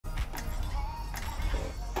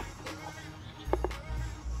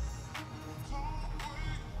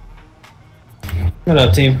What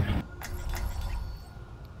up, team?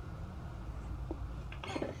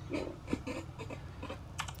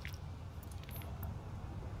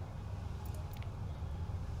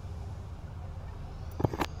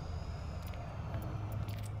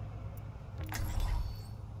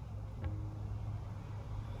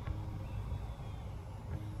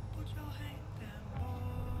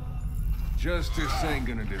 Justice ain't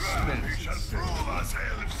gonna dispense We shall itself. prove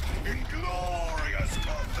ourselves in glorious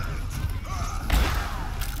combat.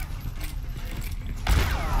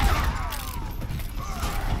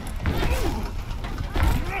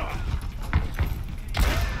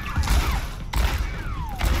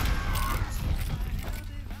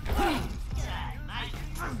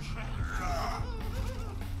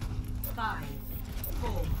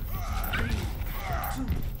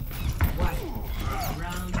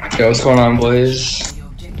 Yo, what's going on, boys?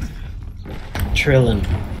 Trillin'.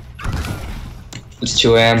 It's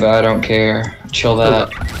 2 AM, but I don't care. Chill that.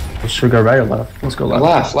 Should we go right or left? Let's go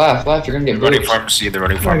left. Left. You're gonna get Running booped. pharmacy, the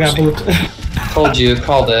running I got pharmacy. booped. Told you,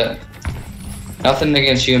 called it. Nothing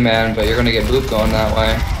against you, man, but you're gonna get booped going that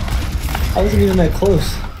way. I wasn't even that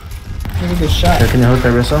close. That was a good shot. Here, can you hook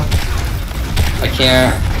Carissa? I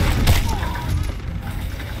can't.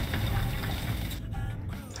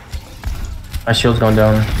 My shield's going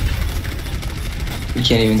down. You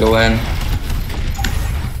can't even go in.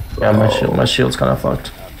 Yeah, my shield's kind of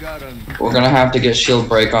fucked. We're gonna have to get shield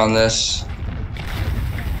break on this.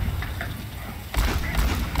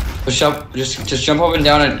 Push up, just jump up and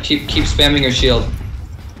down and keep spamming your shield.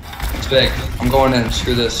 It's big. I'm going in.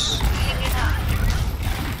 Screw this.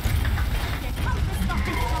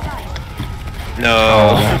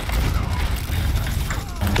 No.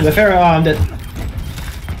 To the Pharaoh, I'm dead.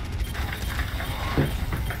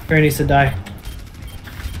 Pharaoh needs to die.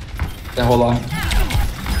 Yeah, hold on.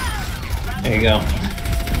 There you go.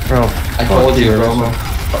 Bro, I told you, bro.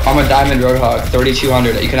 I'm a diamond roadhog,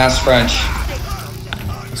 3200. You can ask French.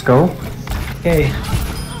 let's go. Okay.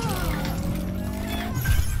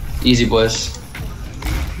 Easy, boys.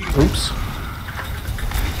 Oops.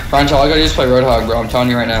 French, all I gotta do is play roadhog, bro. I'm telling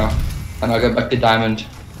you right now. And I'll get back to diamond.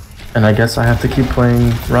 And I guess I have to keep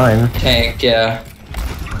playing Ryan. Tank, yeah.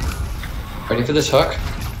 Ready for this hook?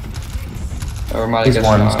 Or am I He's guess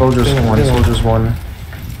one. not? Soldier's one. Soldier's one.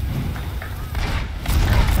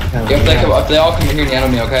 Yeah, if they all come in here and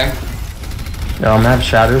handle me, okay? Yeah, I'm gonna have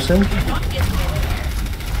shatters in.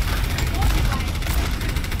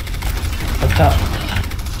 Up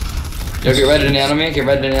top. Yo, get ready to nano me. Get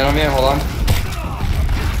ready to nano me. Hold on.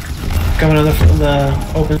 Coming on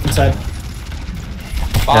the open side.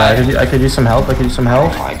 Five. Yeah, I could use some help. Oh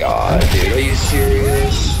my god, dude. Are you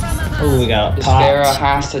serious? Oh, we got This Farah popped.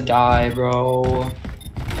 has to die, bro.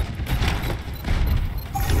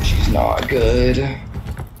 She's not good.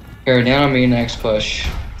 Here, nano me next push.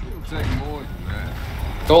 It'll take more than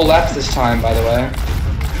that. Go left this time, by the way.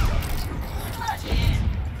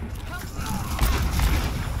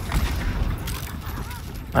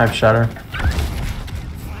 I have shatter.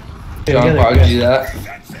 Hey, John, together, why would guys. you do that?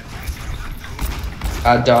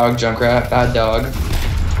 Bad dog, Junkrat. Bad dog.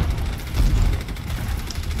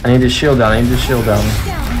 I need to shield down.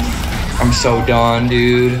 I'm so done,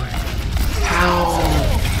 dude. How?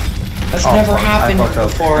 That's Oh, never fuck. I happened fucked up.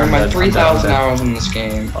 before in I'm my dead. I'm 3,000 dead. hours in this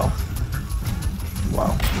game. Oh.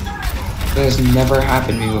 Wow. That has never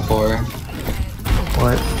happened to me before.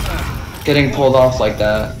 What? Getting pulled off like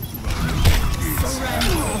that.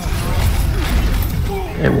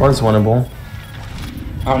 It was winnable.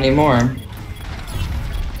 Not anymore.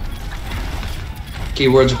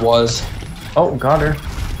 Keywords was. Oh, got her.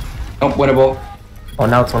 Nope, winnable. Oh,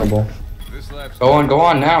 now it's winnable. This lap's Go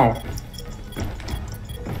on now.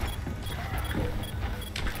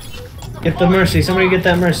 Get the mercy. Somebody get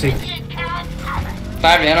that mercy. Can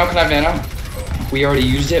I have nano? We already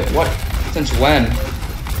used it? What? Since when?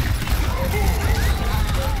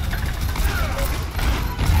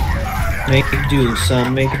 Make do,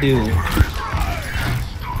 son. Make do.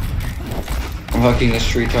 I'm hooking this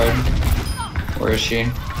retard. Where is she?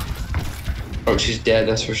 Oh, she's dead.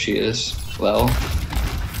 That's where she is. Well.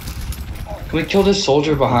 Can we kill this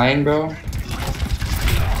soldier behind, bro?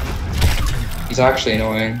 He's actually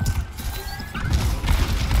annoying.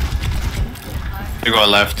 You're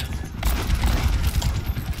going left.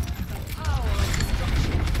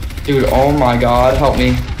 Dude, oh my god, help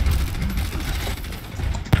me.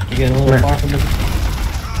 You're getting a little far from the.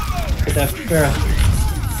 Get that Pharaoh.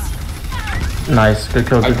 Nice. Good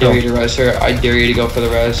kill. I Good dare you kill. to res her. I dare you to go for the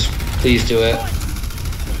res. Please do it.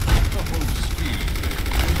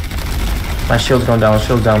 My shield's going down.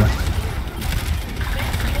 Shield's down.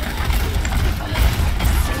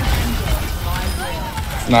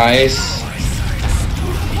 Nice.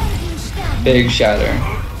 Big shatter.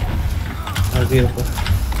 That was beautiful.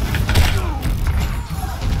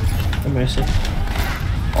 No mercy.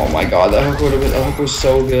 Oh my god, that hook was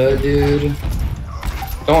so good, dude.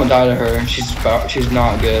 Don't die to her. She's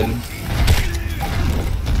not good.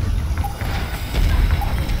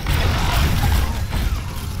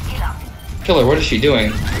 Killer, what is she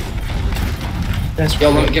doing? That's Yo,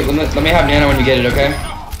 let me have Nano when you get it, okay?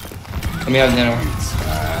 Let me have Nano.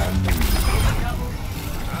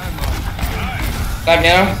 Have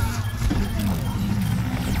Nano?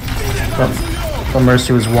 The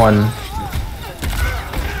Mercy was 1.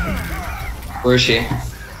 Where is she?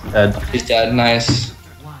 Dead. She's dead, nice.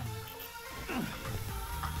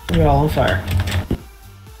 We're all on fire.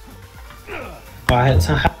 Oh, I hit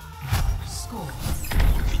some.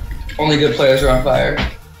 Only good players are on fire.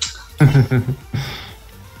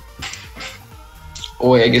 Oh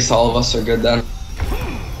wait, I guess all of us are good then.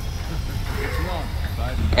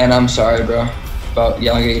 And I'm sorry, bro, about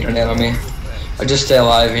yelling at internet on me. I just stay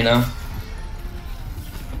alive, you know?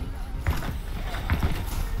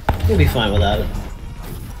 You'll be fine without it.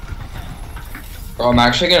 Bro, I'm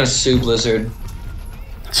actually gonna sue Blizzard.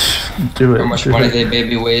 Do it. How much money they made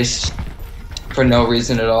me waste for no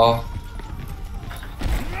reason at all.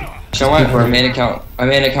 You know what? My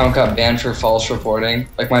main account got banned for false reporting.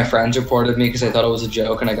 Like my friends reported me because they thought it was a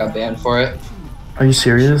joke and I got banned for it. Are you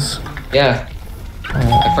serious? Yeah.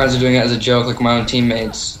 My friends are doing it as a joke, like my own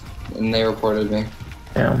teammates, and they reported me.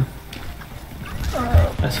 Damn.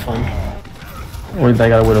 That's fun. Wait, they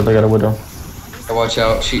got a widow. They got a widow. So watch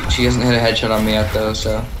out. She hasn't hit a headshot on me yet though,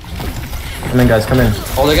 so. Come in, guys. Come in.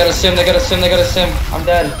 Oh, they got a sim. They got a sim. They got a sim. I'm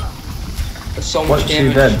dead. That's so much What? damage.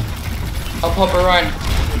 She's dead. Help her, Ryan.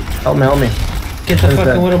 Help me. Help me. Get the Who's fucking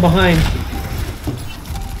dead? widow behind.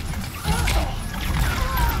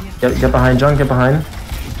 Get behind, John. Get behind.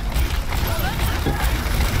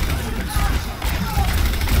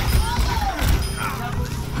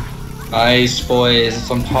 Nice, boys. That's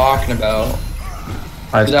what I'm talking about.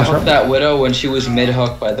 Alright, Dude, I let's push hooked up. that widow when she was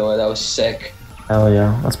mid-hook, by the way. That was sick. Hell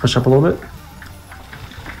yeah. Let's push up a little bit.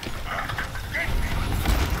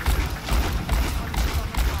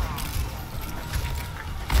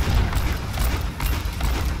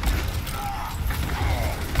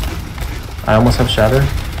 I almost have shatter.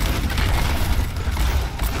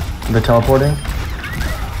 They're teleporting.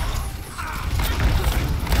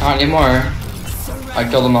 Not anymore. I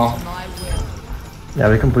killed them all. Yeah,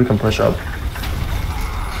 we can push up.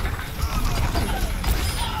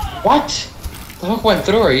 What? The hook went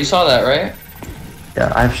through her. You saw that, right?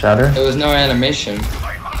 Yeah, I have shatter. There was no animation.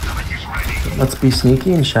 Let's be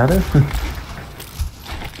sneaky and shatter.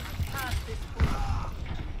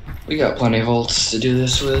 We got plenty of ults to do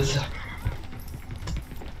this with.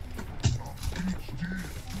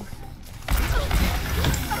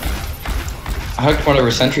 I hooked one of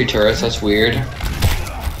her sentry turrets. That's weird.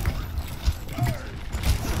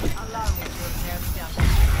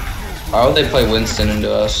 Why would they play Winston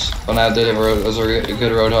into us when I did it was a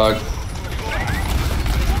good Roadhog?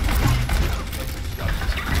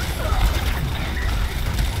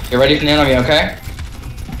 You ready for the enemy, okay?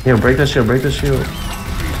 Here, break the shield. Break the shield.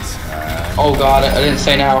 Oh god, I didn't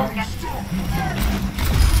say now.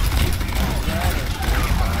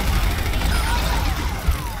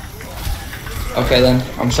 Okay then,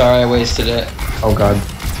 I'm sorry I wasted it. Oh god.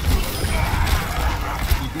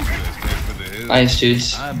 Nice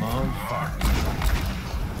dudes. I'm on fire.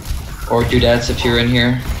 Or dudettes if you're in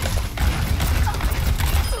here.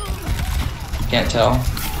 Can't tell.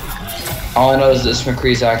 All I know is this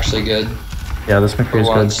McCree's actually good. Yeah, this For McCree's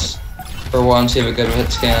good. once. For once, you have a good hit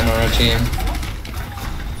scan on our team.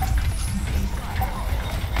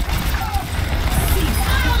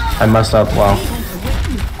 I messed up. Wow.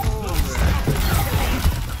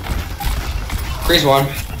 Freeze one.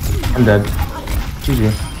 I'm dead.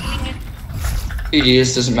 GG.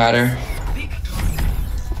 GG's, doesn't matter.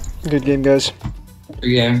 Good game, guys. Good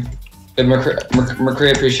game. Good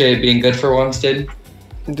McCree appreciate being good for once, dude.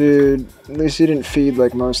 Dude, at least you didn't feed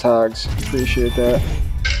like most hogs. Appreciate that.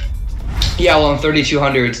 Yeah, well, I'm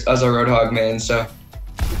 3200 as a Roadhog main, so.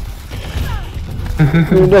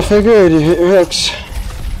 You're definitely good. You hit your hooks.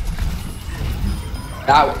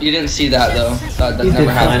 That, you didn't see that though. That You never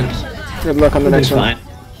did fine. happened. Good luck on the You'll be next one. fine.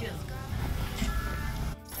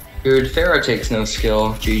 Dude, Pharaoh takes no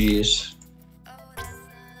skill. GG's.